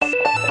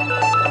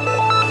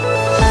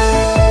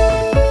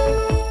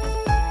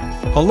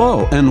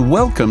Hello and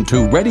welcome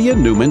to Reddy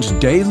and Newman's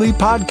Daily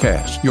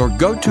Podcast, your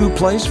go-to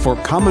place for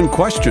common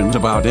questions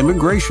about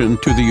immigration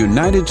to the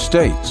United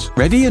States.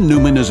 Reddy and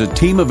Newman is a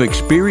team of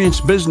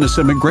experienced business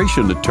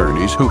immigration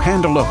attorneys who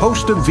handle a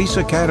host of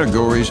visa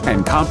categories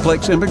and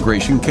complex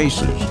immigration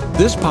cases.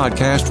 This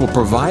podcast will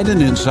provide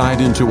an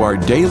insight into our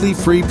daily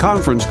free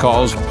conference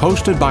calls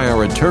hosted by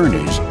our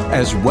attorneys,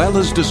 as well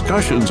as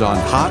discussions on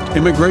hot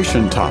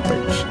immigration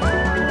topics.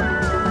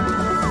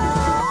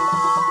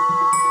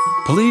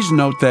 Please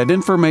note that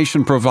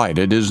information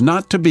provided is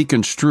not to be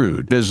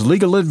construed as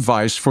legal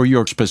advice for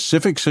your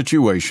specific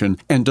situation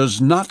and does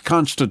not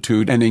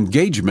constitute an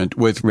engagement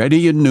with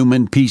Reddy and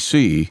Newman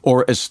PC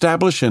or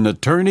establish an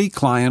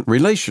attorney-client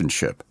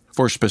relationship.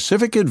 For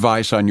specific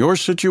advice on your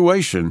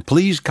situation,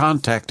 please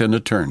contact an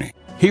attorney.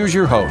 Here's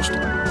your host.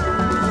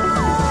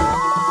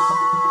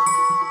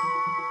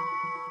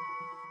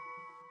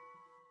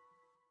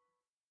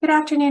 Good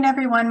afternoon,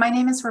 everyone. My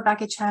name is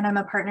Rebecca Chen. I'm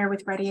a partner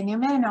with Reddy and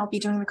Newman, and I'll be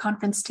doing the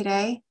conference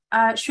today.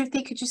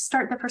 Shruti, could you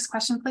start the first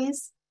question,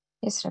 please?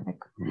 Yes,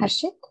 Rebecca.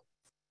 Harshit?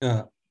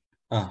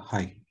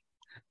 Hi.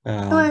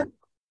 Hello.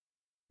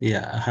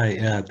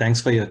 Hi.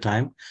 Thanks for your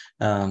time.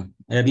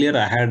 Earlier,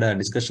 I had a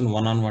discussion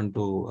one-on-one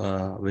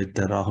with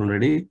Rahul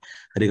Reddy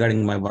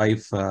regarding my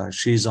wife.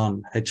 She's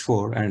on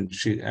H4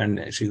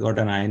 and she got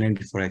an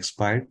I-94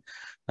 expired.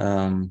 Based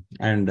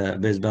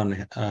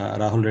on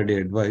Rahul Reddy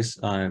advice,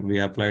 we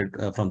applied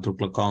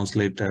through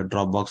Consulate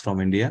Dropbox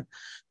from India,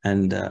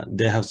 and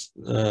they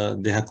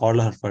have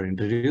called her for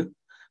interview.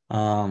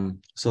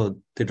 So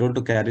they told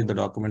to carry the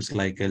documents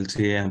like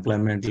LCA,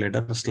 employment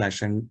letter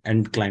 /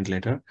 end client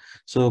letter.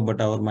 So, but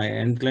my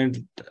end client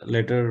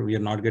letter, we are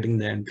not getting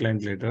the end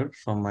client letter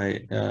from my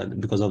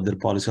because of their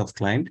policy of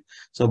client.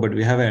 So, but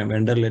we have a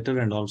vendor letter,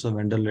 and also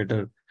vendor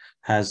letter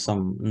has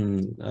some.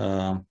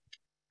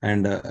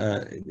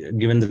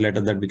 Given the letter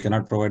that we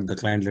cannot provide the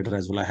client letter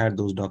as well, I had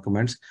those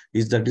documents.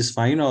 Is that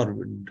fine,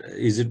 or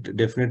is it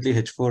definitely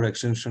H4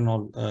 extension,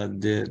 or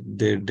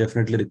they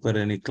definitely require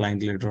any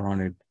client letter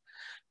on it?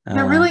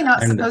 They're really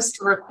not supposed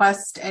to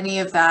request any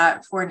of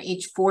that for an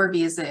H4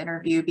 visa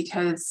interview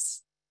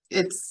because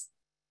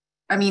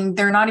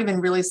they're not even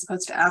really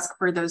supposed to ask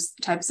for those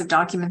types of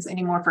documents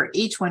anymore for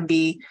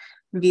H1B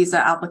visa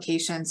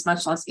applications,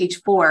 much less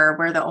H4,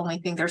 where the only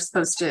thing they're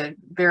supposed to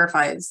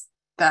verify is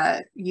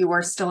that you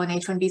are still in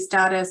H1B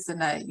status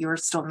and that you're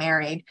still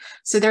married.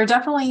 So they're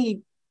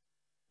definitely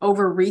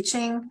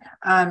overreaching.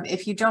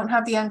 If you don't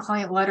have the end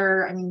client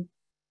letter,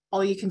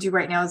 all you can do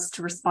right now is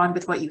to respond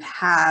with what you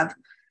have.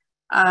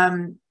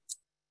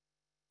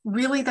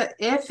 Really,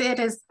 if it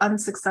is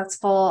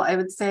unsuccessful, I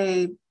would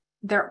say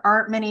there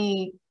aren't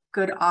many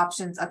good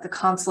options at the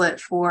consulate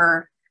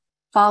for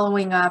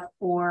following up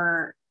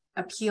or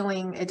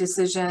appealing a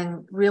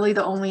decision. Really,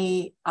 the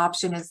only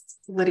option is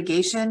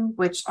litigation,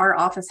 which our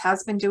office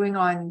has been doing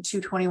on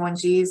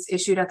 221Gs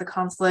issued at the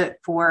consulate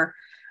for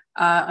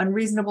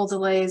unreasonable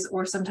delays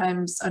or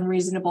sometimes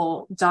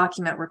unreasonable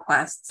document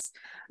requests.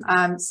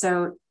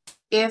 So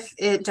if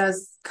it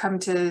does come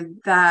to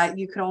that,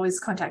 you could always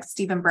contact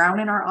Stephen Brown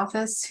in our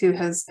office, who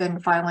has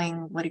been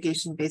filing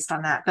litigation based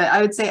on that. But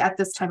I would say at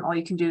this time, all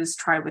you can do is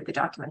try with the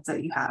documents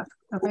that you have.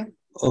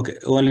 Okay,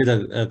 only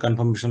the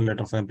confirmation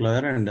letter of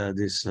employer and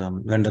this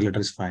vendor letter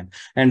is fine.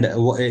 And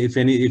if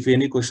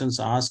any questions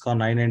asked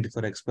on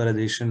I-94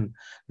 expiration,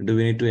 do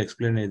we need to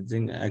explain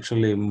anything?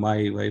 Actually,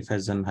 my wife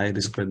has a high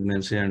risk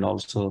pregnancy and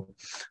also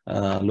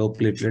low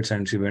platelets,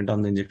 and she went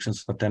on the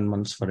injections for 10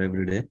 months for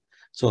every day.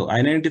 So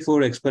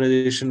I-94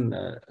 expiration,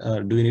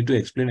 do we need to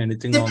explain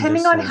anything?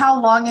 Depending on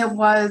how long it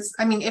was,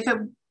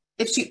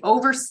 if she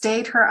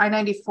overstayed her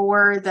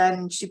I-94,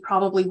 then she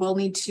probably will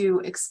need to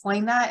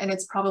explain that. And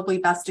it's probably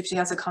best if she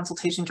has a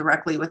consultation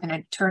directly with an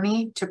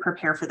attorney to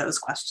prepare for those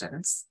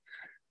questions.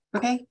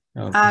 Okay.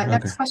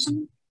 Next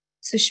question.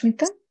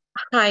 Sushmita?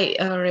 Hi,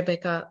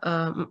 Rebecca.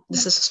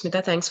 This is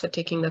Susmita. Thanks for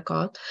taking the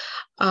call.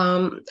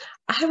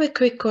 I have a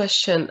quick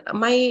question.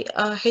 My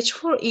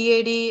H4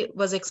 EAD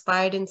was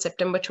expired in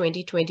September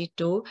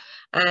 2022,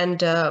 and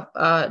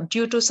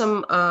due to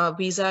some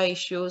visa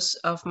issues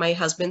of my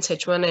husband's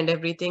H1 and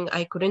everything,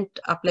 I couldn't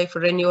apply for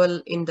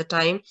renewal in the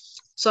time.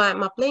 So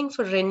I'm applying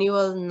for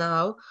renewal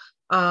now.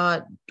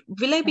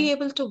 Will I be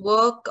able to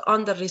work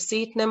on the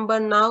receipt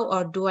number now,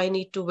 or do I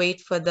need to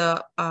wait for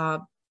the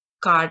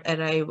card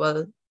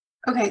arrival?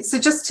 Okay, so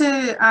just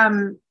to,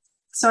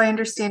 so I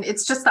understand,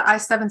 it's just the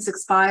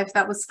I-765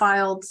 that was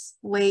filed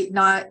late,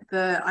 not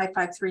the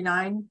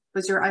I-539.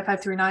 Was your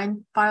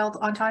I-539 filed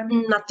on time?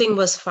 Nothing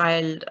was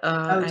filed,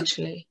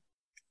 actually.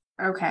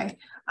 Okay,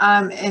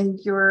 and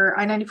your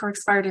I-94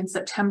 expired in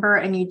September,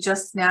 and you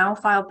just now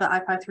filed the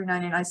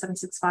I-539 and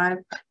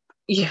I-765?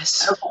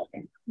 Yes.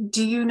 Okay.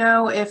 Do you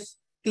know if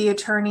the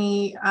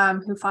attorney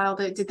who filed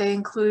it, did they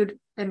include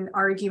an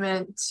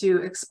argument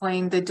to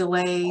explain the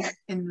delay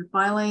in the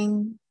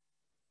filing?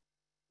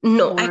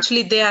 No,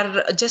 actually, they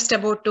are just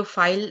about to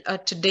file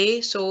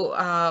today. So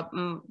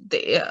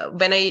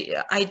when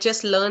I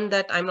just learned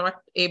that I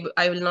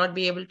will not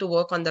be able to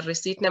work on the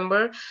receipt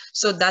number.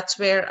 So that's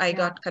where I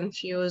got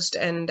confused,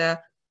 and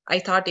I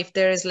thought if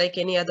there is like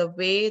any other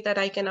way that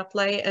I can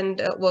apply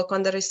and work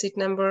on the receipt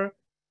number.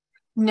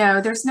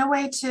 No, there's no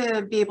way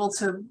to be able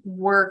to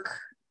work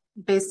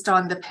based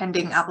on the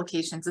pending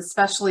applications,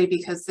 especially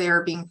because they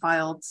are being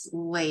filed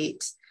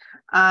late.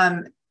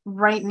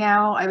 Right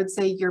now, I would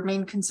say your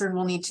main concern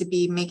will need to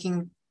be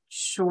making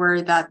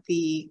sure that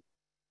the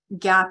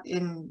gap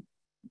in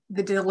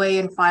the delay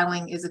in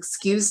filing is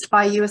excused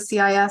by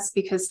USCIS,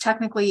 because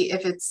technically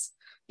if it's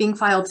being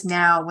filed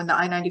now when the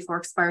I-94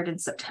 expired in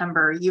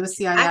September,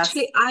 USCIS...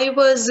 Actually, I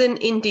was in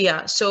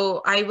India,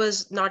 so I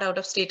was not out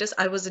of status.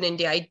 I was in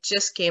India. I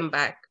just came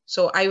back.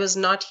 So I was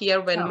not here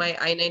when my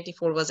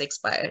I-94 was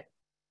expired.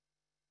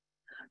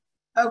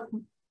 Oh,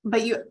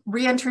 but you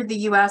re-entered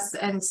the US,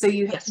 and so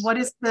you, yes. What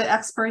is the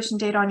expiration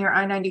date on your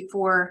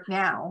I-94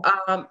 now?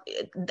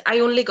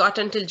 I only got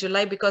until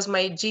July because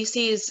my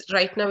GC is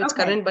right now, it's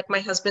current, but my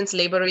husband's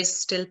labor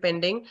is still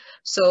pending.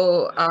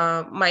 So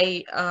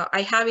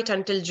I have it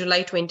until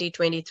July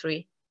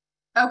 2023.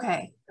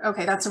 Okay,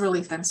 that's a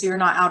relief then. So you're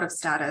not out of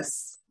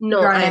status.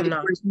 No, your I'm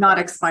not. Not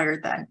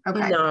expired then.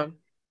 Okay. No.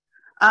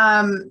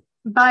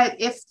 But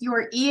if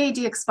your EAD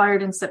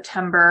expired in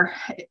September,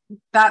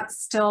 that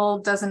still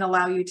doesn't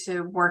allow you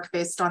to work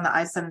based on the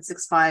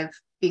I-765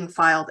 being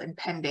filed and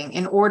pending.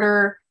 In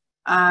order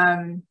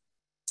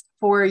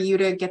for you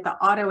to get the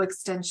auto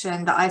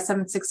extension, the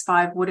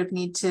I-765 would have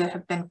need to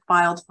have been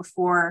filed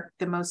before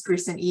the most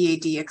recent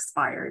EAD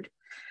expired.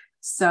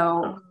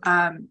 So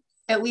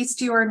at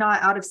least you are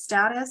not out of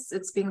status.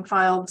 It's being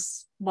filed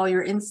while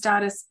you're in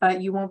status,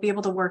 but you won't be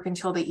able to work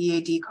until the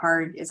EAD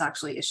card is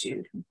actually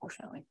issued,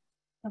 unfortunately.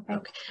 Okay.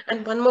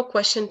 And one more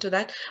question to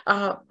that.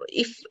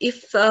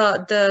 If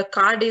the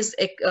card is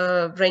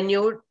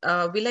renewed,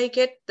 will I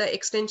get the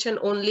extension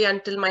only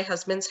until my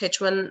husband's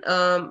H1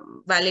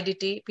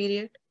 validity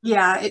period?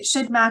 Yeah, it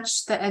should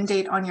match the end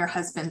date on your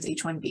husband's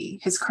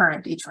H1B, his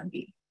current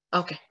H1B.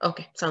 Okay,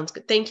 sounds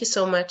good. Thank you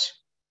so much.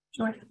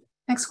 Sure.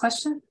 Next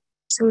question.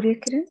 Surya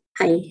Kiran.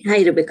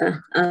 Hi,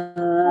 Rebecca.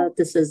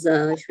 This is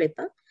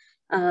Shweta.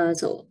 I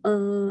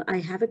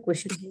have a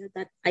question here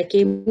that I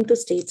came to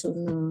States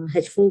on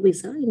H4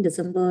 visa in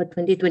December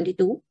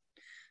 2022.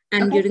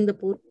 And during the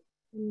port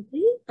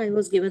entry, I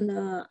was given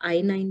the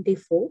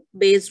I-94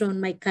 based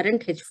on my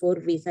current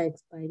H4 visa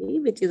expiry,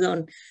 which is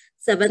on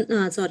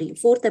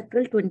 4th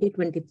April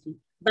 2023.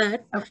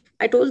 But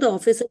I told the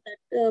officer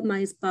that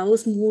my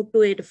spouse moved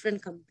to a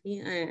different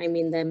company, I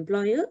mean the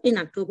employer, in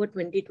October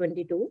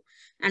 2022,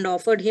 and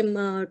offered him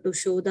to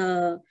show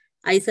the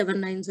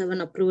I-797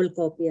 approval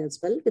copy as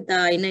well, with the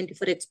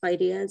I-94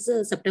 expiry as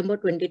September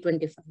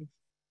 2025.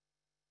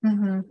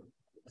 Mm-hmm.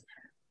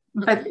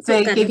 But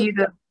they gave you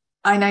the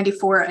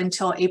I-94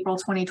 until April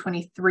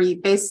 2023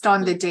 based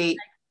on the date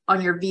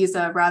on your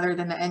visa rather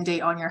than the end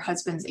date on your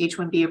husband's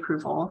H-1B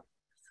approval.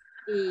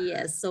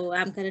 Yes, so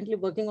I'm currently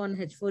working on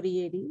H4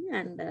 EAD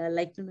and I'd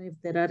like to know if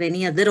there are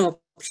any other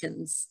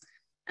options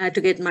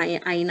to get my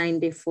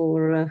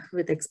I-94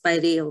 with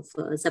expiry of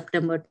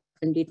September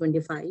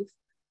 2025.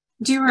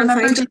 Do you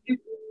remember?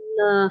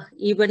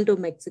 Even to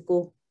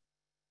Mexico,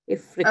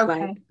 if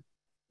required. Okay.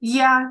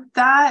 Yeah,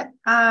 that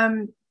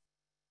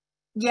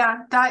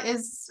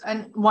is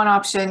one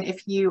option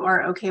if you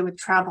are okay with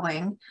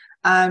traveling.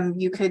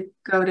 You could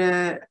go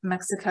to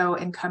Mexico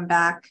and come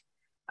back,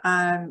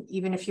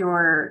 even if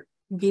your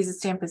visa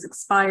stamp is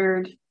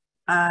expired.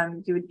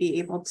 You would be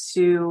able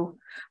to.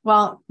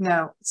 Well,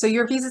 no. So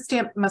your visa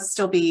stamp must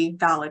still be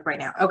valid right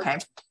now. Okay.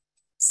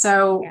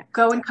 So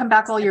go and come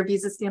back while your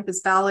visa stamp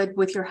is valid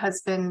with your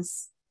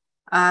husband's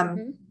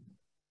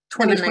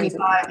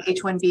 2025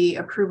 H-1B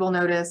approval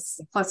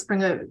notice, plus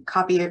bring a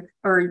copy of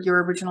or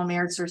your original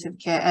marriage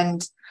certificate.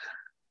 And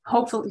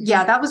hopefully,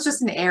 that was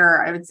just an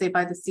error, I would say,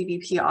 by the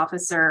CBP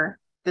officer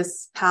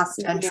this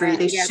past entry.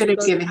 They should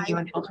have given you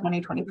until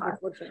 2025.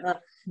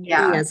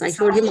 Yes, I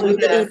showed him all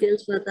the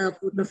details for the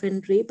port of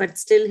entry, but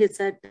still he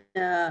said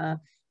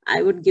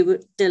I would give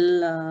it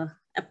till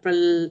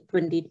April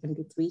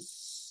 2023.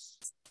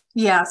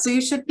 Yeah, so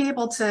you should be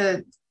able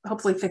to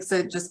hopefully fix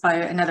it just by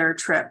another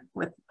trip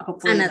with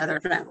hopefully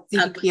another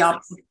CBP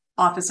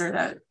officer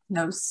that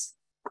knows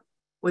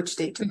which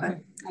date to put.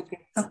 Okay.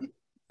 So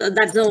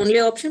that's the only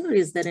option, or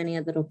is there any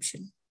other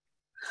option?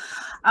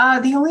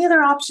 The only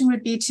other option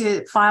would be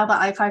to file the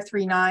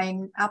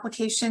I-539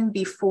 application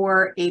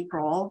before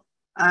April,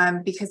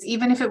 because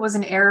even if it was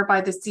an error by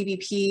the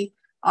CBP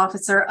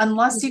officer,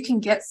 unless you can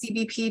get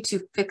CBP to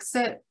fix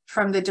it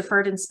from the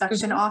Deferred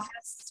Inspection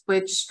Office,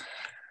 which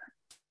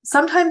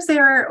sometimes they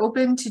are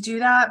open to do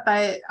that,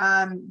 but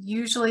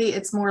usually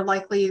it's more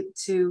likely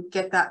to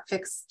get that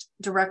fixed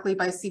directly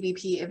by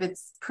CBP if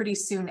it's pretty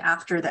soon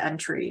after the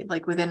entry,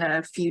 like within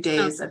a few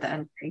days of the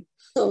entry.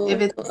 So if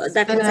it's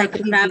that means I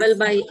can travel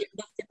by end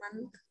of the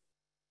month?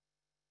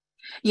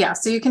 Yeah,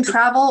 so you can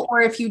travel,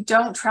 or if you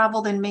don't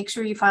travel, then make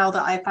sure you file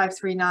the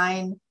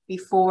I-539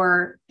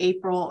 before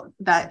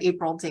that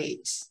April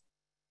date.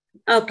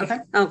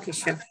 Okay,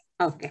 sure.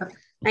 Okay.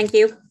 Thank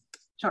you.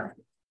 Sure.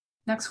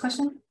 Next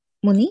question.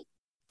 Muni.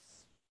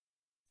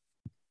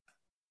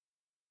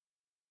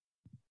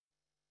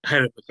 Hi,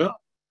 Rebecca.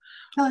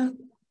 Hello.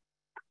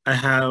 I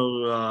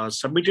have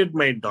submitted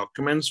my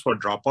documents for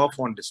drop-off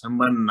on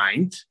December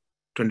 9th,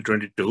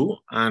 2022,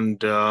 and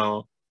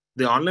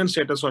the online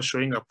status was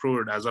showing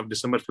approved as of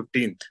December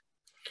 15th.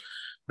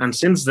 And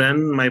since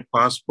then, my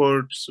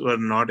passports were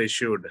not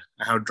issued.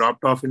 I have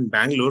dropped off in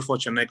Bangalore for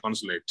Chennai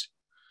consulate.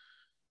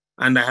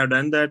 And I have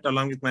done that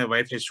along with my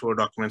wife's H4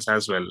 documents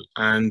as well.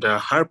 And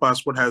her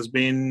passport has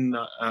been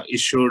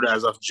issued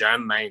as of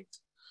Jan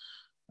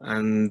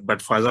 9th.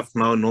 But as of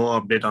now, no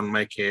update on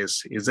my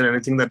case. Is there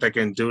anything that I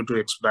can do to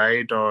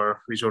expedite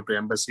or reach out to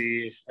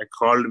embassy? I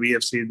called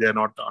VFC, they're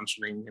not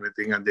answering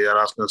anything and they are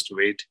asking us to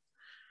wait.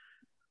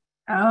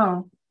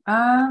 Oh,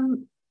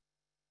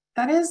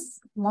 that is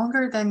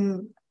longer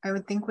than I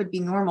would think would be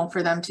normal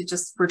for them to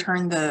just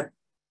return the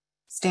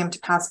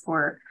stamped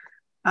passport.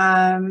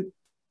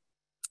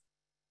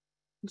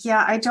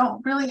 Yeah, I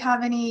don't really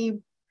have any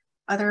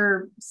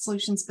other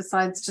solutions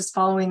besides just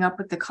following up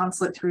with the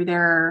consulate through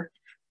their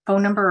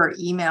phone number or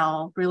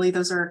email. Really,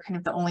 those are kind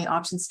of the only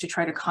options to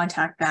try to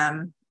contact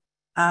them.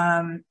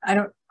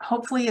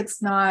 Hopefully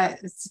it's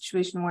not a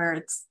situation where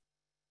it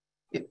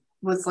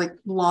was like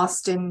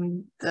lost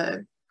in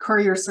the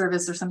courier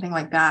service or something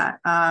like that.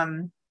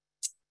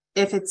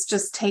 If it's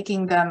just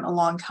taking them a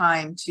long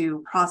time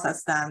to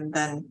process them,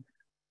 then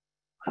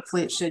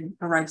hopefully it should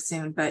arrive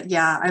soon. But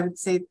yeah, I would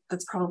say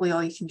that's probably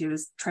all you can do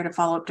is try to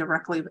follow up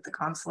directly with the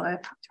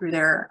consulate through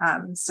their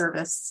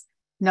service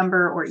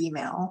number or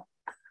email.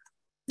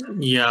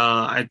 Yeah,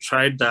 I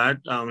tried that.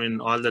 I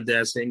mean, all that they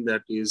are saying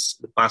that is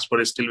the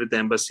passport is still with the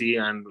embassy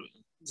and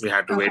we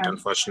had to wait,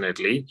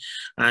 unfortunately.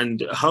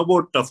 And how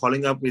about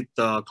following up with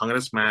the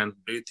congressman?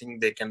 Do you think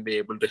they can be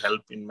able to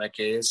help in my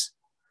case?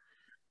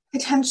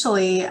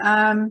 Potentially.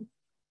 Yeah,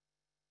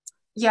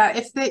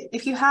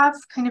 if you have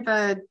kind of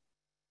a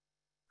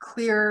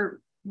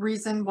clear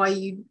reason why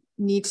you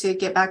need to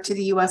get back to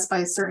the US by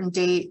a certain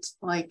date,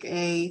 like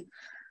a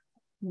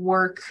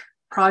work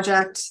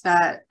project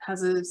that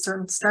has a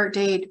certain start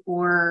date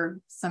or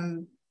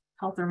some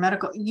health or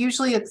medical,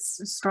 usually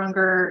it's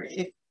stronger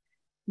if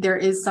there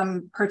is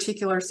some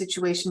particular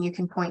situation you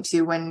can point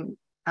to when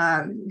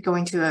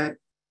going to a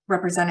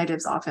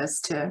representative's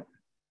office to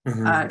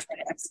try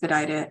to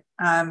expedite it.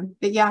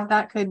 But yeah,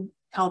 that could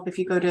help. If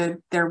you go to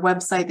their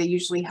website, they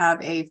usually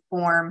have a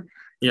form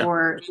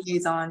or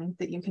liaison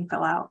that you can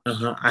fill out.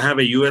 I have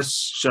a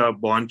US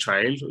born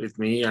child with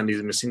me and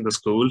he's missing the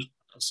school.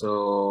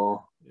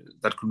 So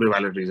that could be a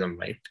valid reason,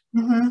 right?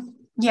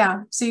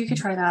 Yeah, so you could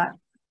try that.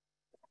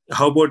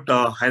 How about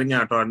hiring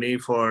an attorney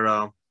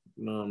for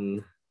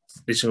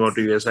reaching out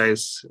to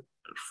USIS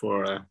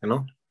for,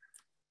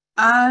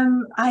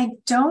 I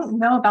don't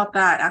know about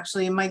that,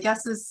 actually. My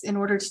guess is in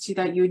order to do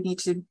that, you would need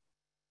to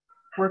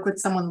work with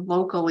someone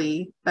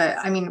locally. But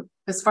I mean,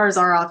 as far as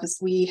our office,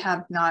 we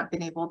have not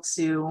been able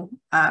to,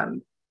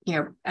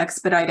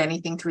 expedite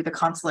anything through the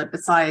consulate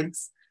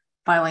besides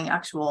filing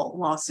actual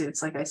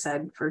lawsuits, like I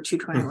said, for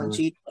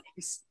 221G.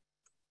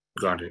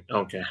 Got it.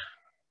 Okay.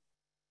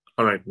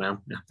 All right,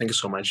 ma'am. Yeah, thank you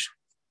so much.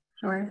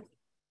 Sure.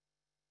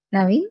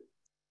 Navi?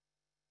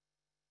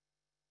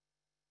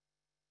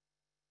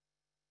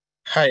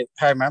 Hi,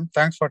 ma'am.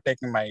 Thanks for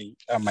taking my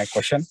my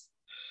question.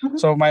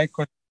 So my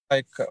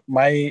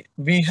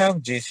we have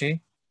GC,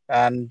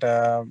 and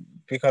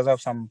because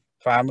of some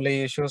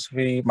family issues,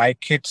 my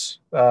kids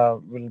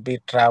will be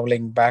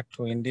traveling back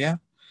to India.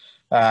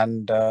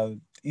 And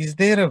is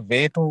there a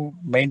way to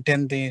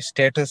maintain the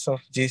status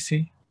of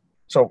GC?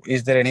 So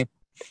is there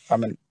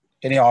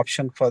any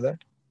option for that?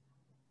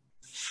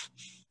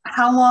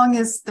 How long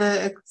is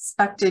the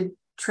expected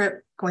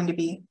trip going to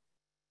be?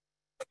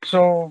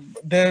 So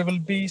they will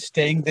be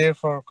staying there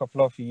for a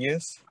couple of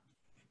years.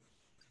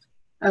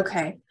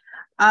 Okay.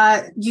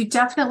 You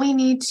definitely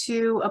need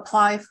to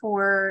apply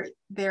for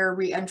their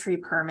re-entry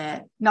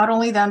permit. Not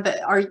only them,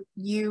 but are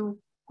you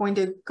going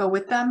to go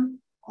with them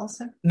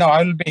also? No,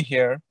 I will be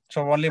here.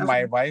 So only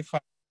my wife will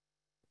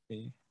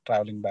be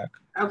traveling back.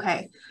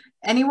 Okay.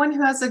 Anyone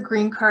who has a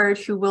green card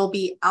who will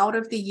be out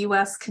of the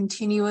US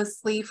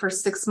continuously for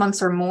 6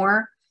 months or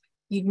more,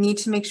 you need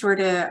to make sure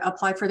to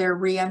apply for their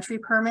re-entry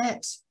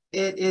permit.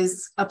 It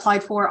is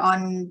applied for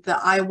on the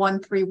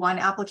I-131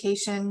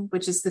 application,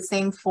 which is the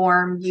same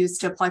form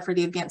used to apply for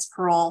the advanced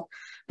parole,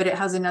 but it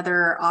has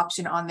another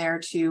option on there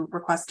to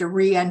request a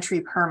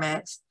re-entry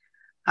permit.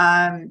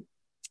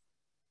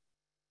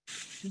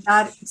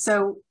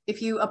 So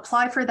if you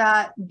apply for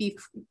that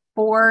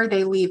before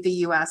they leave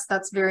the US,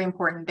 that's very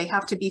important. They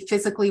have to be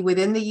physically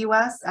within the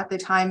US at the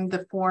time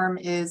the form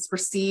is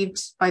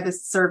received by the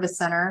service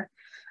center.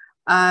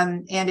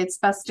 And it's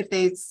best if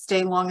they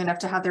stay long enough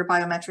to have their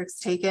biometrics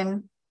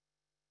taken.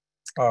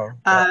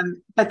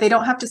 But they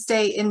don't have to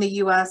stay in the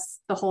US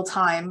the whole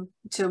time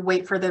to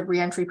wait for the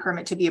reentry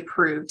permit to be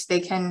approved. They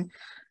can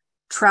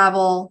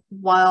travel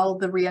while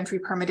the reentry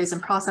permit is in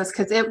process,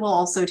 because it will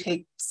also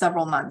take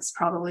several months,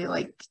 probably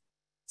like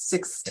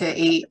 6 to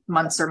 8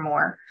 months or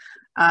more.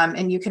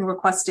 And you can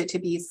request it to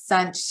be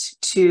sent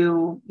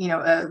to,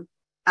 a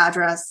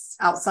address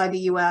outside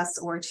the US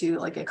or to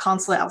like a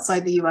consulate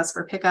outside the US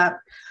for pickup.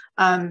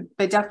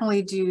 But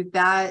definitely do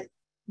that.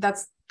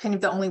 That's kind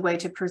of the only way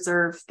to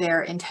preserve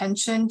their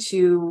intention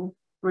to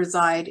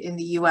reside in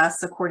the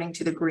US according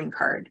to the green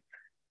card.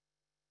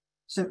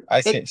 So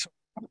I see.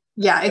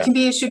 Yeah, it can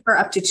be issued for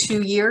up to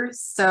 2 years.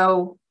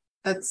 So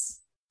that's,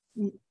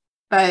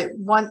 but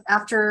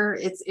after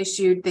it's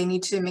issued, they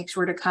need to make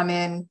sure to come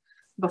in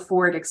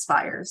before it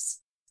expires.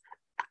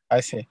 I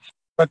see.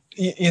 But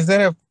is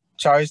there a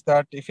choice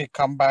that if we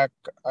come back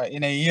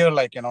in a year,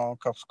 like,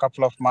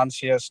 couple of months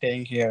here,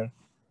 staying here,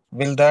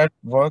 will that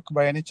work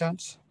by any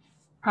chance?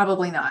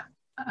 Probably not,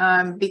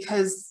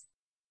 because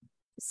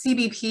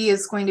CBP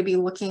is going to be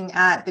looking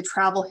at the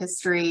travel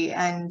history,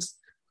 and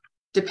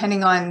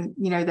depending on,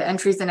 the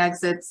entries and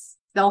exits,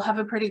 they'll have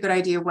a pretty good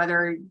idea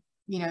whether,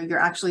 you're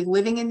actually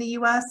living in the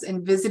US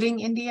and visiting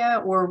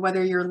India, or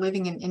whether you're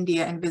living in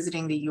India and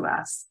visiting the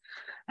US.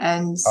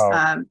 And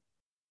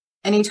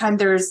anytime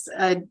there's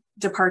a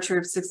departure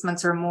of 6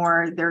 months or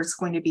more, there's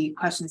going to be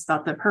questions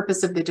about the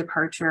purpose of the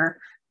departure,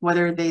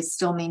 whether they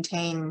still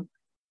maintain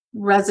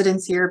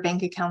residence here,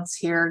 bank accounts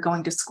here,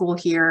 going to school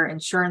here,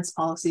 insurance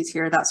policies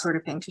here, that sort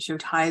of thing, to show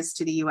ties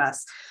to the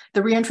US.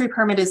 The reentry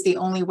permit is the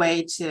only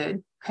way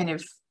to kind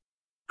of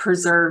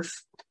preserve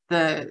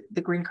the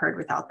green card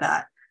without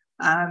that.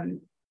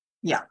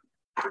 Yeah.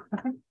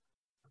 Okay.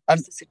 And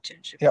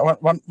yeah,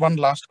 one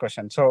last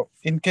question. So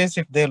in case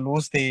if they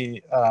lose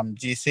the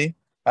GC,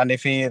 and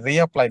if we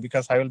reapply,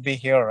 because I will be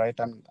here, right,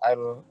 and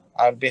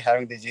I'll be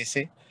having the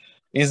GC,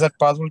 is that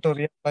possible to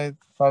reapply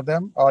for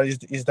them, or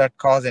is that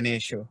cause any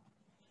issue?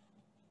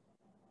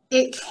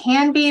 It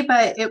can be,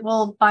 but it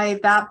will by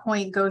that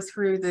point go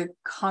through the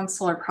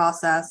consular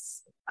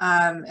process,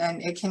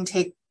 and it can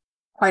take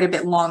quite a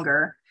bit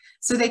longer.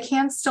 So they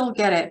can still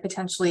get it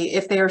potentially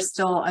if they are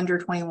still under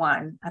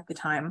 21 at the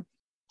time,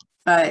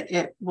 but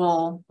it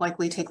will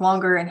likely take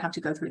longer and have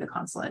to go through the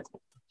consulate.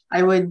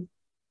 I would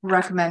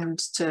recommend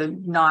to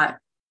not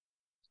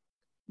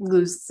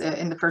lose it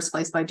in the first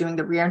place by doing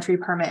the reentry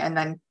permit and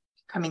then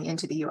coming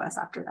into the US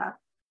after that.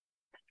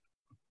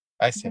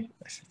 I see.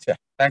 Yeah,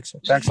 thanks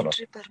a lot.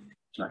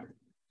 Sure.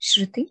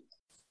 Shruti?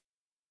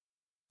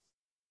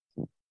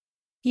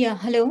 Yeah,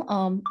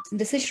 hello.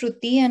 This is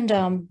Shruti, and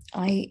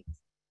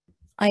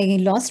I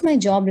lost my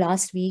job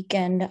last week,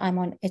 and I'm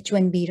on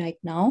H-1B right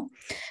now.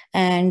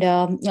 And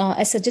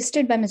as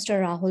suggested by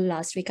Mr. Rahul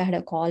last week, I had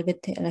a call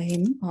with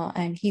him,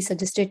 and he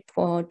suggested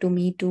to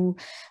me to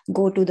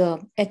go to the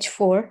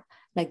H-4,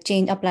 like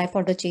apply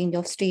for the change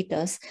of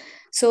status.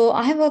 So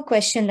I have a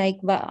question,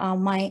 like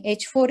my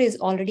H-4 is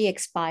already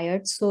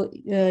expired. So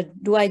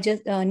do I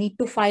just need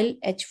to file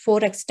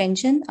H-4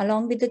 extension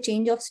along with the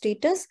change of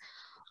status,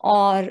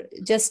 or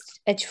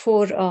just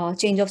H-4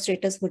 change of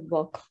status would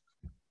work?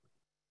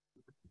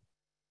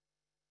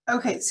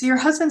 Okay, so your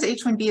husband's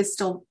H-1B is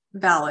still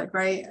valid,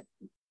 right?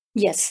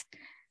 Yes.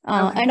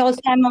 Okay. And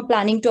also I'm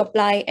planning to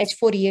apply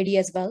H-4 EAD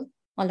as well,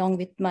 along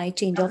with my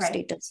change of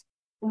status.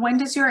 When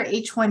does your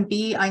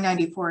H-1B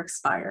I-94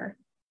 expire?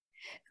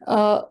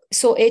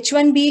 So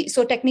H-1B,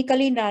 so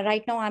technically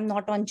right now I'm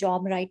not on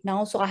job right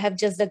now. So I have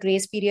just the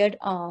grace period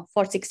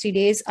for 60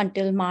 days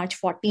until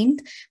March 14th.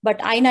 But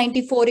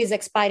I-94 is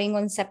expiring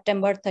on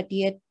September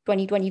 30th,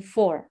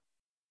 2024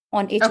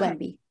 on H-1B.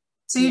 Okay.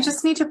 So you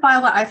just need to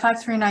file an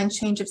I-539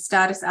 change of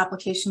status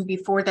application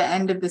before the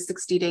end of the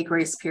 60-day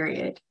grace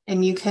period.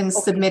 And you can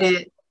submit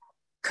it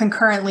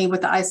concurrently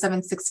with the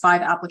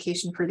I-765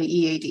 application for the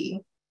EAD.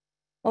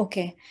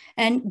 Okay.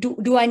 And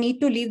do I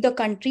need to leave the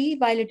country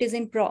while it is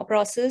in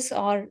process,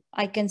 or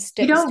I can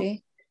stay?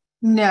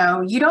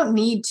 No, you don't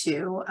need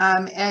to.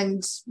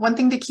 And one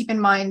thing to keep in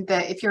mind,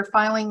 that if you're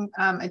filing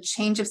a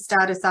change of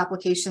status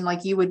application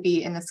like you would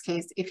be in this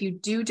case, if you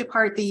do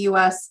depart the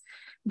US,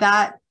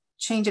 that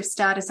change of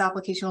status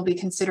application will be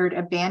considered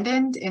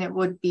abandoned and it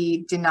would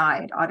be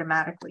denied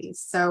automatically.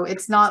 So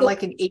it's not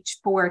like an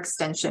H-4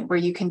 extension where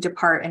you can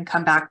depart and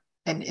come back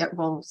and it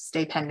will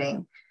stay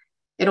pending.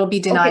 It'll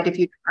be denied if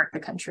you depart the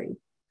country.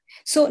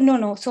 So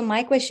no. So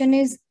my question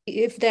is,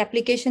 if the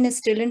application is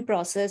still in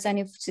process and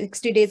if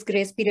 60 days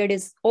grace period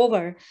is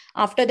over,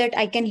 after that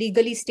I can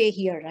legally stay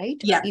here, right?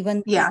 Yeah.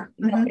 Even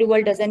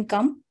approval doesn't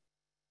come?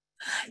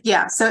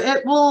 Yeah, so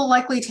it will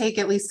likely take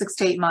at least 6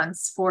 to 8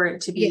 months for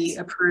it to be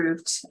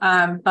approved.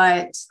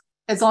 But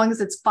as long as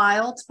it's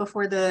filed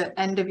before the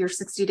end of your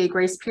 60-day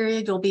grace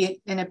period, you'll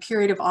be in a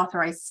period of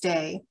authorized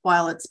stay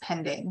while it's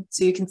pending.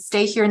 So you can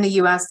stay here in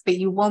the US, but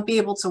you won't be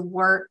able to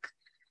work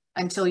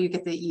until you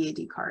get the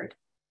EAD card.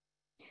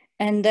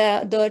 And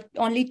the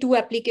only two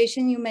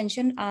applications you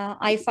mentioned,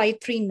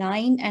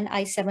 I-539 and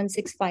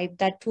I-765,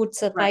 that would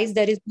suffice. Right.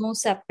 There is no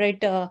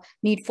separate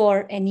need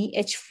for any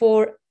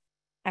H-4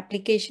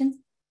 application,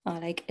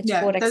 like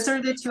H-4. Yeah, those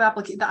are the two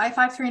applications. The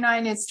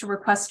I-539 is to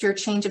request your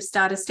change of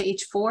status to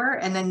H-4,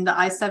 and then the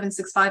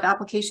I-765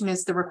 application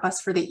is the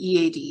request for the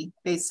EAD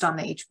based on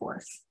the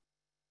H-4.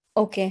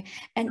 Okay.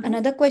 And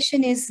another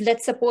question is,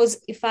 let's suppose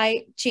if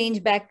I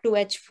change back to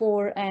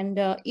H-4 and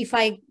if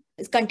I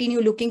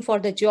continue looking for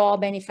the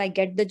job, and if I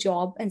get the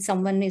job and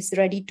someone is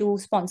ready to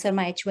sponsor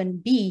my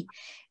H-1B,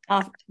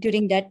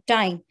 during that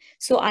time.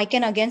 So I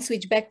can again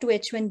switch back to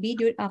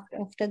H-1B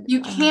after.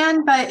 You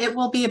can, but it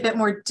will be a bit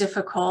more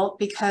difficult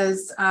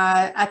because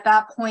at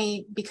that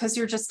point, because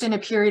you're just in a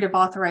period of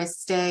authorized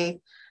stay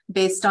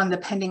based on the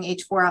pending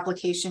H-4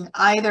 application,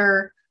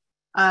 either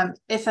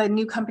if a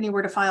new company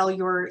were to file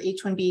your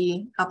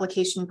H-1B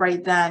application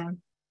right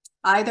then,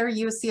 either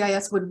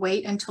USCIS would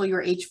wait until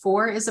your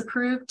H-4 is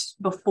approved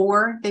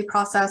before they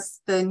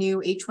process the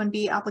new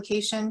H-1B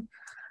application,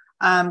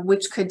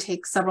 which could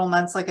take several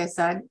months, like I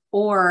said,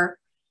 or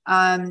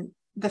potentially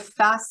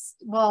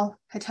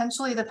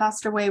the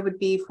faster way would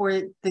be for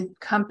the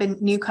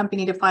new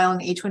company to file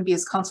an H-1B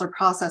as consular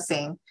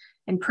processing.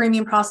 In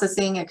premium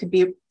processing, it could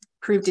be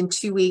approved in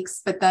 2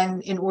 weeks, but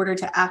then in order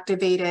to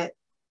activate it,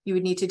 you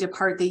would need to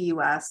depart the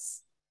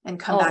US and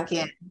come back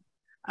in.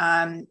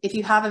 If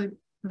you have a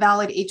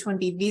valid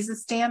H-1B visa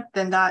stamp,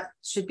 then that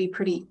should be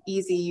pretty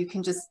easy. You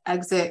can just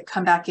exit,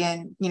 come back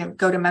in,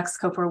 go to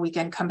Mexico for a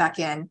weekend, come back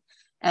in,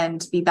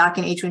 and be back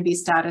in H-1B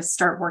status,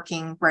 start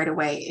working right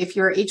away. If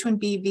your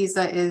H-1B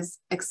visa is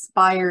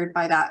expired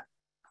by that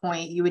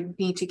point, you would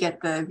need to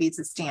get the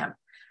visa stamp,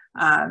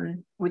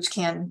 which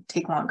can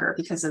take longer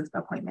because of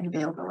appointment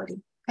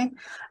availability. Okay,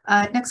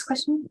 next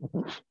question.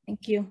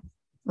 Thank you.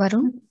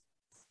 Varun?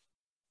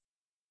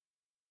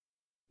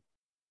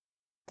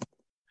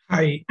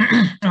 Hi,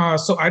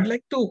 so I'd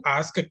like to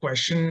ask a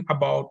question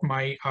about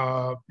my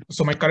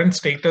current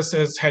status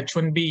is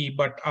H-1B,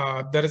 but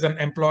there is an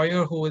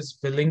employer who is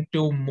willing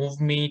to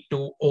move me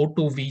to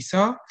O2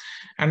 visa.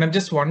 And I'm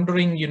just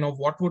wondering,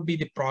 what would be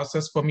the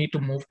process for me to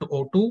move to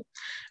O2?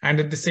 And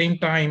at the same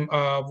time,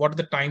 what are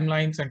the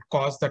timelines and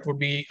costs that would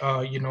be,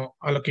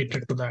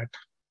 allocated to that?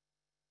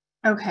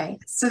 Okay,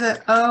 so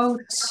the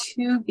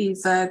O2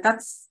 visa,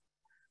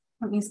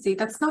 let me see,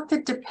 that's not the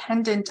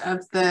dependent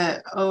of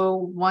the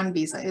O1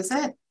 visa, is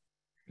it?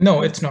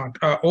 No, it's not.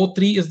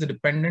 O3 is the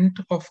dependent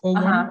of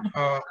O1.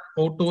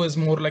 O2 is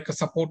more like a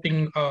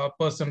supporting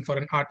person for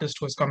an artist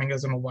who is coming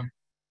as an O1.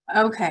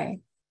 Okay,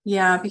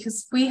 yeah,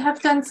 because we have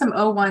done some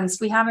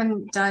O1s. We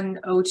haven't done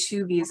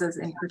O2 visas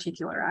in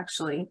particular,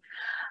 actually.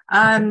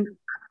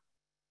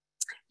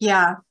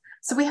 Yeah,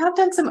 so we have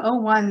done some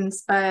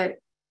O1s, but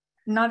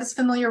not as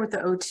familiar with the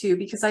O2,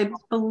 because I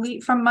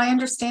believe, from my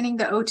understanding,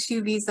 the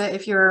O2 visa,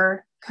 if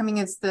you're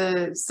coming as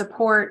the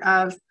support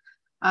of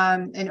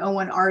an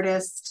O1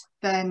 artist,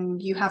 then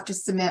you have to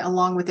submit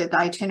along with it the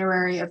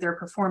itinerary of their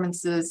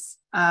performances,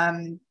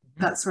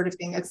 that sort of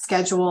thing, a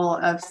schedule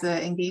of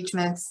the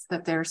engagements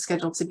that they're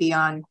scheduled to be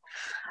on.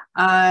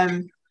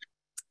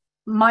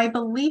 My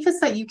belief is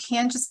that you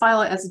can just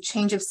file it as a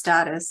change of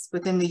status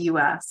within the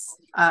US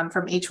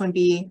from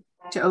H-1B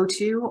to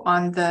O2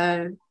 on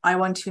the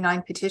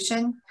I-129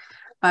 petition,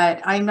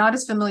 but I'm not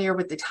as familiar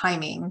with the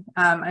timing.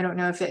 I don't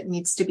know if it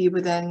needs to be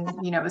within,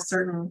 a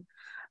certain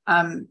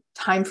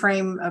time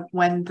frame of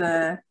when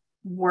the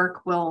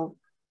work will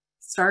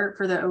start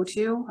for the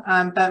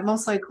O2, but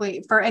most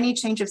likely for any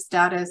change of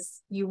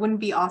status, you wouldn't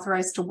be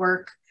authorized to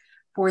work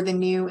for the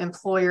new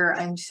employer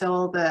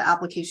until the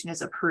application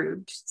is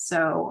approved.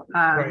 So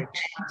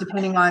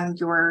depending on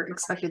your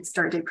expected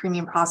start date,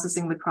 premium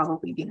processing would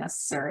probably be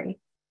necessary.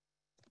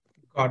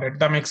 Got it.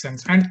 That makes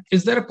sense. And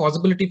is there a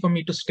possibility for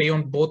me to stay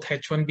on both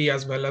H-1B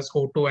as well as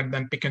O2 and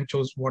then pick and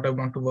choose what I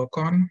want to work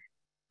on?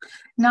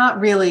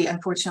 Not really,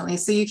 unfortunately.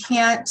 So you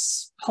can't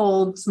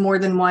hold more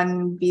than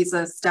one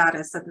visa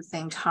status at the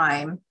same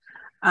time.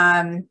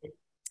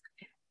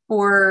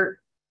 For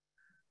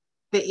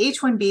the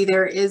H-1B,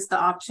 there is the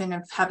option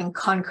of having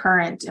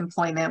concurrent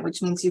employment,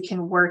 which means you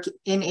can work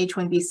in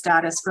H-1B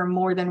status for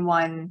more than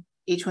one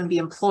H-1B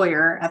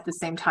employer at the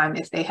same time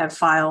if they have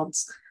filed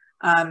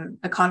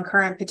a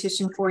concurrent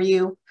petition for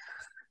you.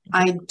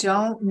 I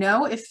don't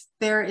know if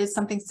there is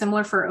something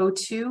similar for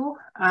O2,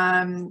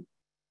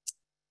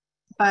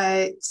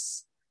 but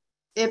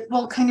it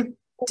will kind of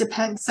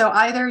depend. So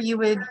either you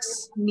would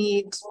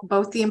need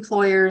both the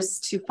employers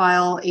to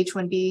file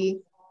H-1B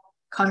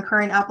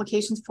concurrent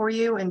applications for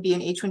you and be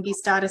in H-1B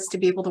status to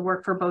be able to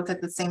work for both at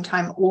the same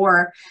time,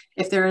 or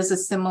if there is a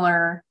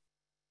similar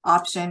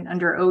option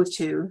under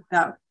O2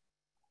 that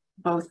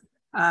both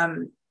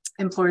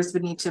employers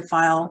would need to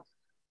file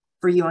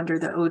for you under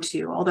the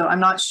O2, although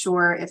I'm not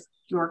sure if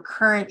your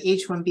current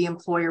H-1B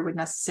employer would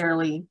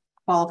necessarily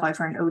qualify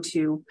for an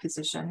O2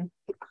 position.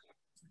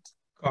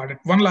 Got it.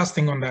 One last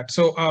thing on that.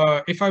 So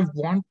if I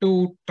want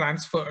to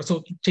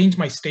change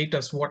my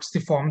status, what's the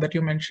form that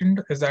you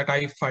mentioned? Is that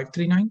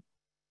I-539?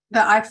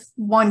 The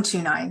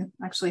I-129,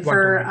 actually,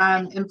 for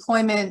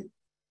employment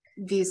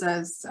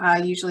visas,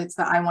 usually it's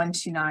the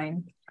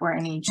I-129 for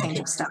any change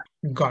of status.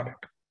 Got it.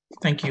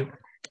 Thank you.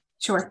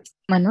 Sure.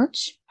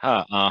 Manoj?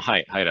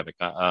 Hi,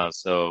 Rebecca.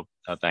 So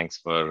thanks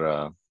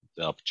for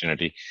the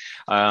opportunity.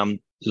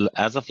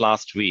 As of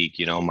last week,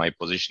 my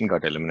position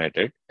got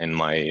eliminated in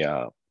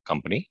my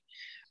company.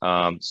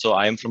 So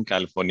I am from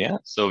California.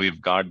 So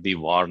we've got the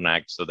WARN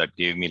Act. So that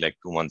gave me like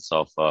 2 months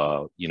of,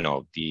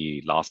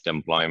 the last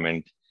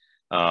employment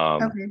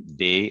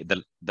day.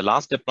 The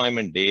last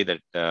deployment day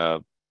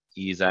that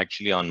is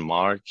actually on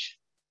March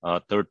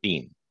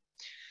 13.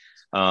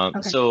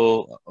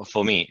 So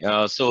for me,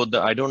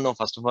 I don't know,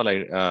 first of all,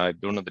 I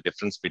don't know the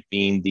difference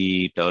between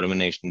the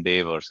termination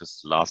day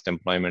versus last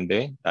employment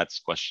day. That's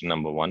question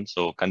number one.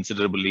 So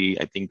considerably,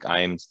 I think I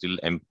am still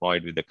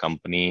employed with the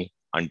company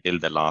until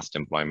the last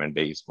employment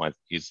day is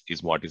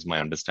what is my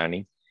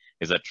understanding.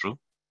 Is that true?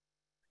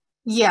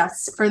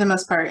 Yes, for the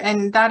most part.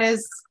 And that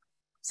is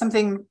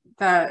something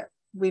that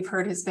we've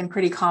heard has been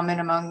pretty common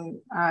among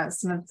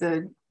some of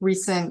the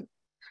recent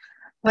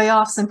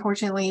layoffs,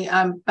 unfortunately.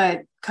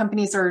 But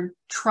companies are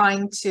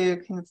trying to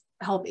kind of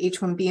help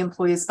H-1B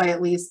employees by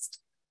at least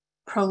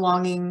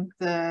prolonging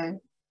the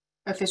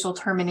official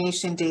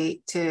termination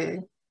date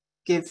to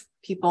give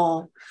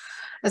people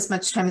as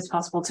much time as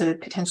possible to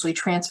potentially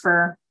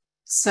transfer.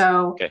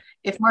 So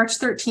if March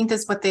 13th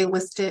is what they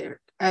listed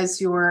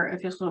as your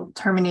official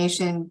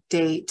termination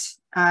date,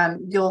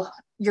 your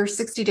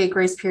 60-day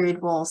grace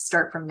period will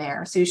start from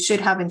there. So you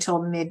should have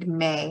until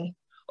mid-May.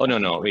 Oh,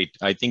 no, wait.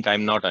 I think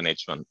I'm not an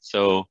H1.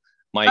 So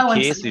my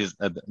case is,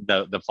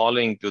 the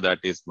following to that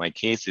is, my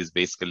case is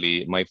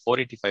basically, my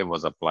 485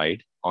 was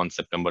applied on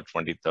September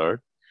 23rd.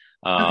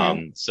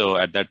 So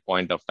at that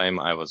point of time,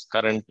 I was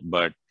current,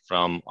 but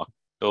from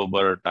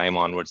October time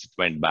onwards, it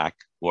went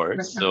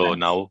backwards. So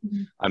now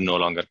I'm no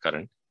longer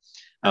current.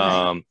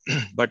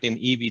 But in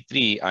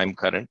EB3, I'm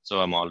current.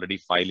 So I'm already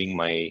filing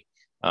my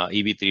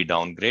EB3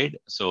 downgrade.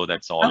 So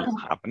that's all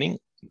happening.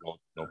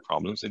 No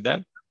problems with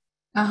that.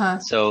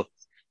 So,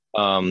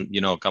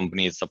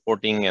 company is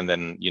supporting, and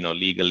then,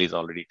 legal is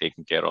already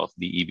taking care of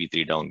the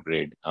EB3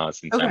 downgrade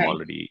since I'm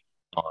already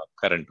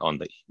current on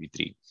the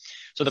EB3.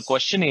 So the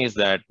question is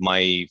that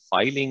my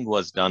filing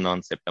was done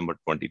on September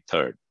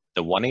 23rd.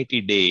 The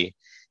 180 day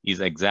is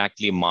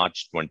exactly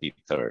March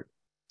 23rd.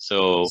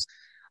 So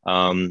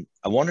I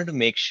wanted to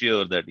make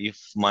sure that if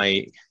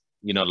my,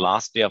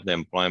 last day of the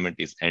employment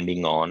is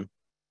ending on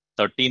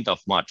 13th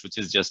of March, which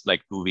is just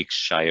like 2 weeks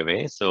shy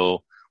away.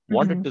 So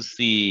wanted to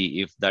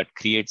see if that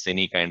creates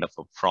any kind of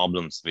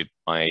problems with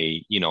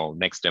my,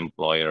 next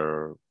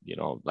employer,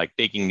 like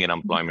taking an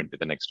employment with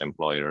the next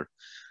employer.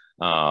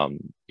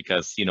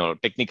 Because,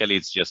 technically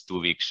it's just 2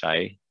 weeks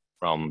shy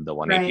from the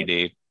 180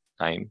 day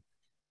time.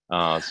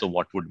 So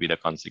what would be the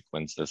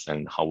consequences,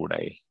 and how would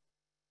I?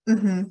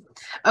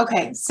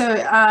 Okay,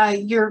 so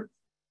your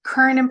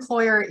current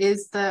employer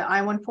is the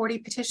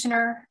I-140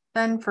 petitioner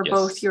then for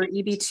both your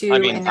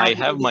EB2 and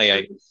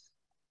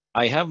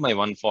I have my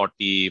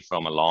 140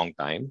 from a long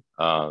time,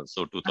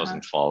 so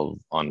 2012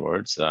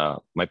 onwards.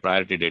 My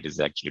priority date is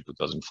actually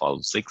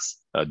 2012,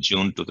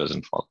 June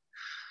 2012.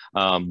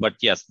 But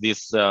yes,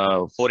 this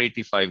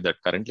 485 that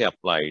currently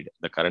applied,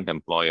 the current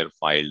employer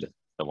filed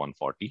the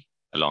 140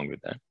 along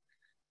with that.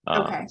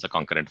 It's a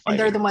concurrent filing. And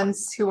they're the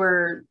ones who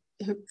are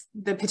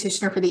the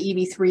petitioner for the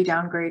EB3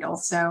 downgrade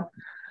also.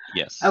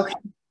 Yes. Okay.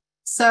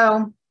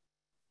 So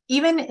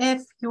even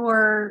if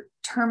you're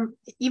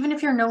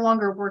no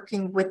longer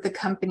working with the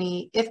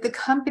company, if the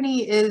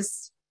company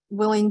is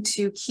willing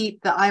to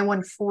keep the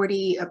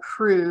I-140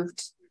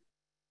 approved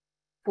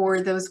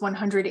for those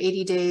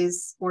 180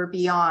 days or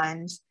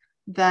beyond,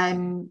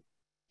 then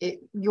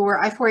your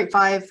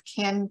I-485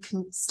 can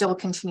still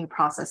continue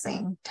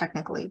processing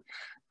technically.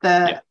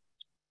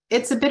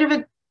 It's a bit of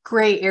a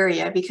gray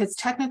area because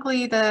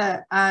technically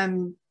the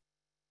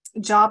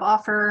job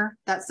offer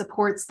that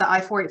supports the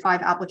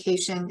I-485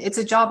 application, it's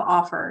a job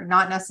offer,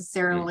 not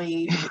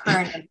necessarily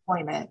current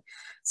employment.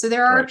 So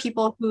there are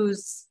people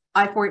whose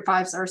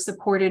I-485s are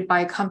supported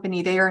by a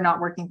company they are not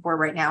working for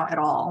right now at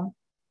all.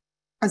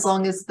 As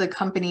long as the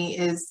company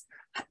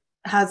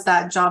has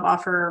that job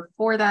offer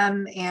for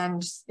them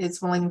and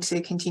is willing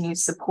to continue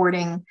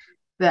supporting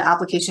the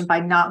application by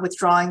not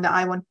withdrawing the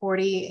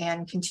I-140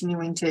 and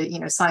continuing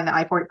to, sign the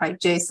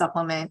I-485J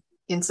supplement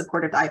in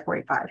support of the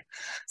I-485.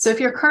 So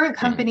if your current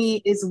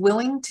company is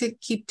willing to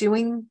keep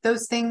doing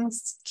those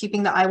things,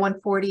 keeping the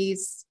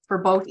I-140s for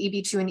both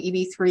EB2 and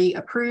EB3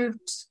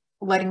 approved,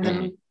 letting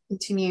them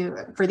continue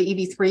for the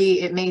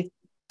EB3, it may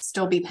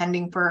still be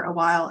pending for a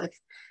while if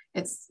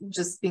it's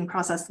just being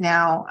processed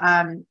now.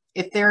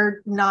 If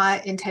they're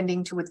not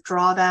intending to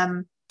withdraw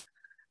them,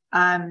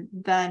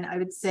 then I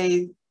would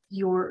say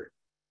your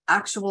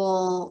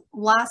actual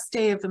last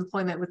day of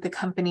employment with the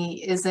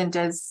company isn't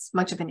as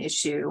much of an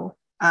issue.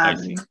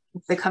 If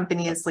the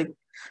company is like,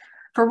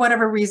 for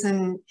whatever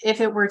reason,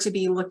 if it were to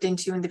be looked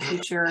into in the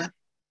future,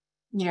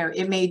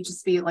 it may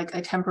just be like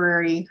a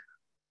temporary,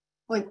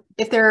 like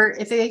if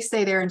they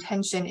say their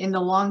intention in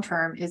the long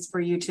term is for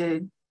you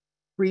to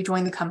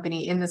rejoin the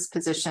company in this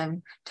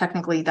position,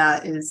 technically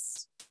that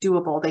is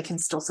doable. They can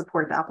still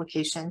support the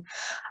application.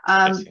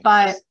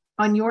 But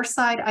on your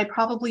side, I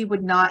probably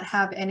would not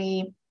have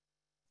any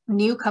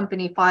new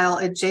company file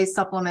a J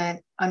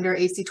supplement under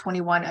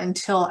AC21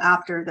 until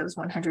after those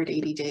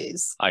 180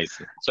 days. I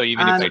see. So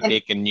even if I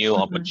take a new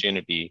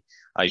opportunity,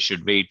 I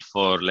should wait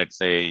for, let's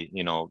say,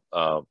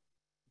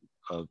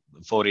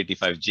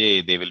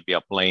 485J, they will be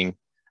applying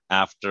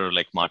after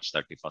like March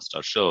 31st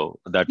or so.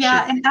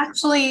 And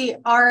actually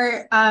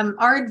our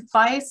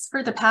advice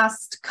for the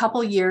past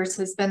couple years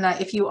has been that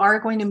if you are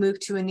going to move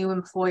to a new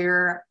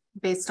employer,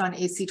 based on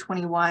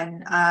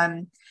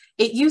AC21.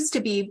 It used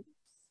to be,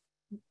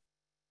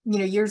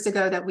 years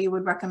ago that we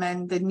would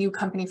recommend the new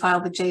company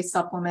file the J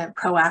supplement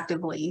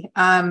proactively.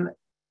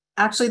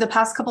 Actually, the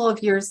past couple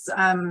of years,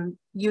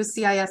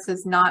 USCIS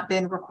has not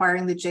been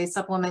requiring the J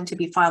supplement to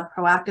be filed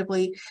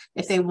proactively.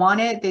 If they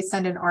want it, they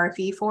send an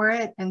RFE for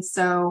it. And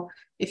so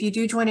if you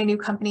do join a new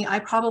company, I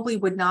probably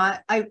would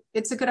not.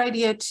 It's a good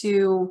idea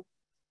to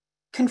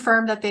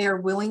confirm that they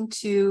are willing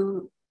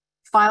to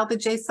file the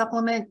J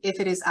supplement if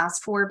it is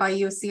asked for by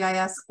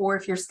USCIS, or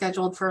if you're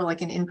scheduled for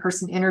like an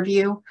in-person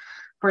interview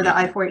for the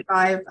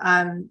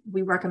I-485,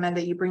 we recommend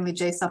that you bring the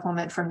J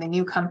supplement from the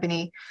new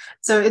company.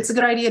 So it's a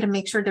good idea to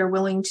make sure they're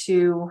willing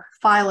to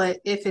file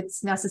it if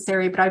it's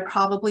necessary, but I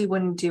probably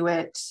wouldn't do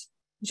it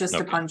just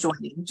upon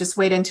joining. Just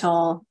wait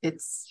until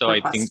it's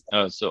requested. I think,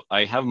 so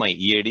I have my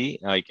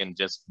EAD. I can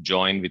just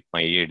join with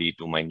my EAD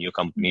to my new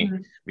company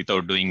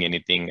without doing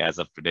anything as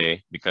of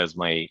today, because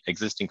my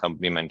existing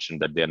company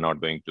mentioned that they're not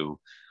going to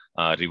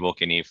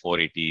revoke any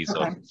 480s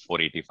or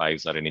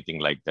 485s or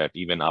anything like that,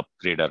 even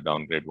upgrade or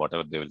downgrade,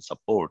 whatever they will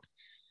support.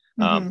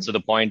 So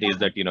the point is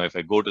that, if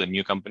I go to the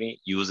new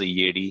company, use a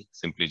EAD,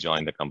 simply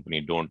join the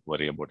company. Don't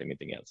worry about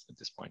anything else at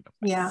this point.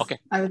 Yeah, okay.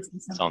 I would say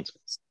so. Sounds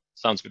good.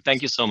 Sounds good.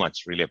 Thank you so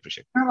much. Really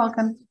appreciate it. You're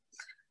welcome.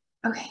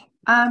 Okay.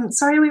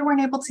 Sorry we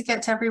weren't able to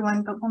get to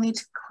everyone, but we'll need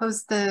to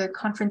close the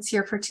conference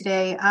here for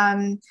today.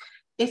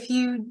 If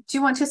you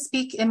do want to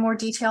speak in more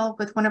detail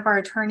with one of our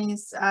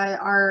attorneys,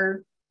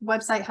 our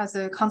website has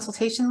a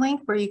consultation link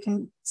where you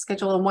can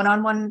schedule a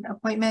one-on-one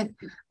appointment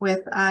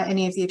with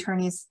any of the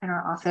attorneys in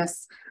our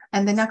office.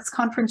 And the next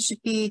conference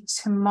should be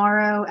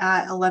tomorrow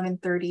at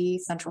 11:30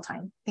 Central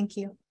Time. Thank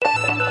you.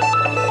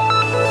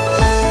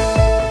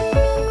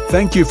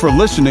 Thank you for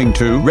listening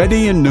to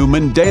Reddy and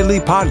Newman Daily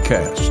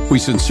Podcast. We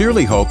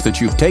sincerely hope that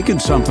you've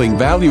taken something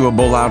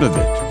valuable out of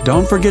it.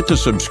 Don't forget to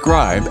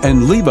subscribe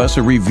and leave us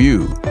a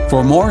review.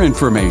 For more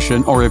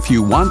information, or if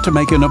you want to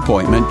make an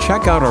appointment,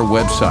 check out our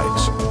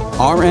websites,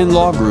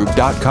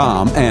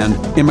 rnlawgroup.com and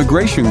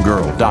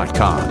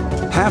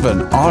immigrationgirl.com. Have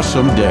an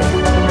awesome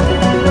day.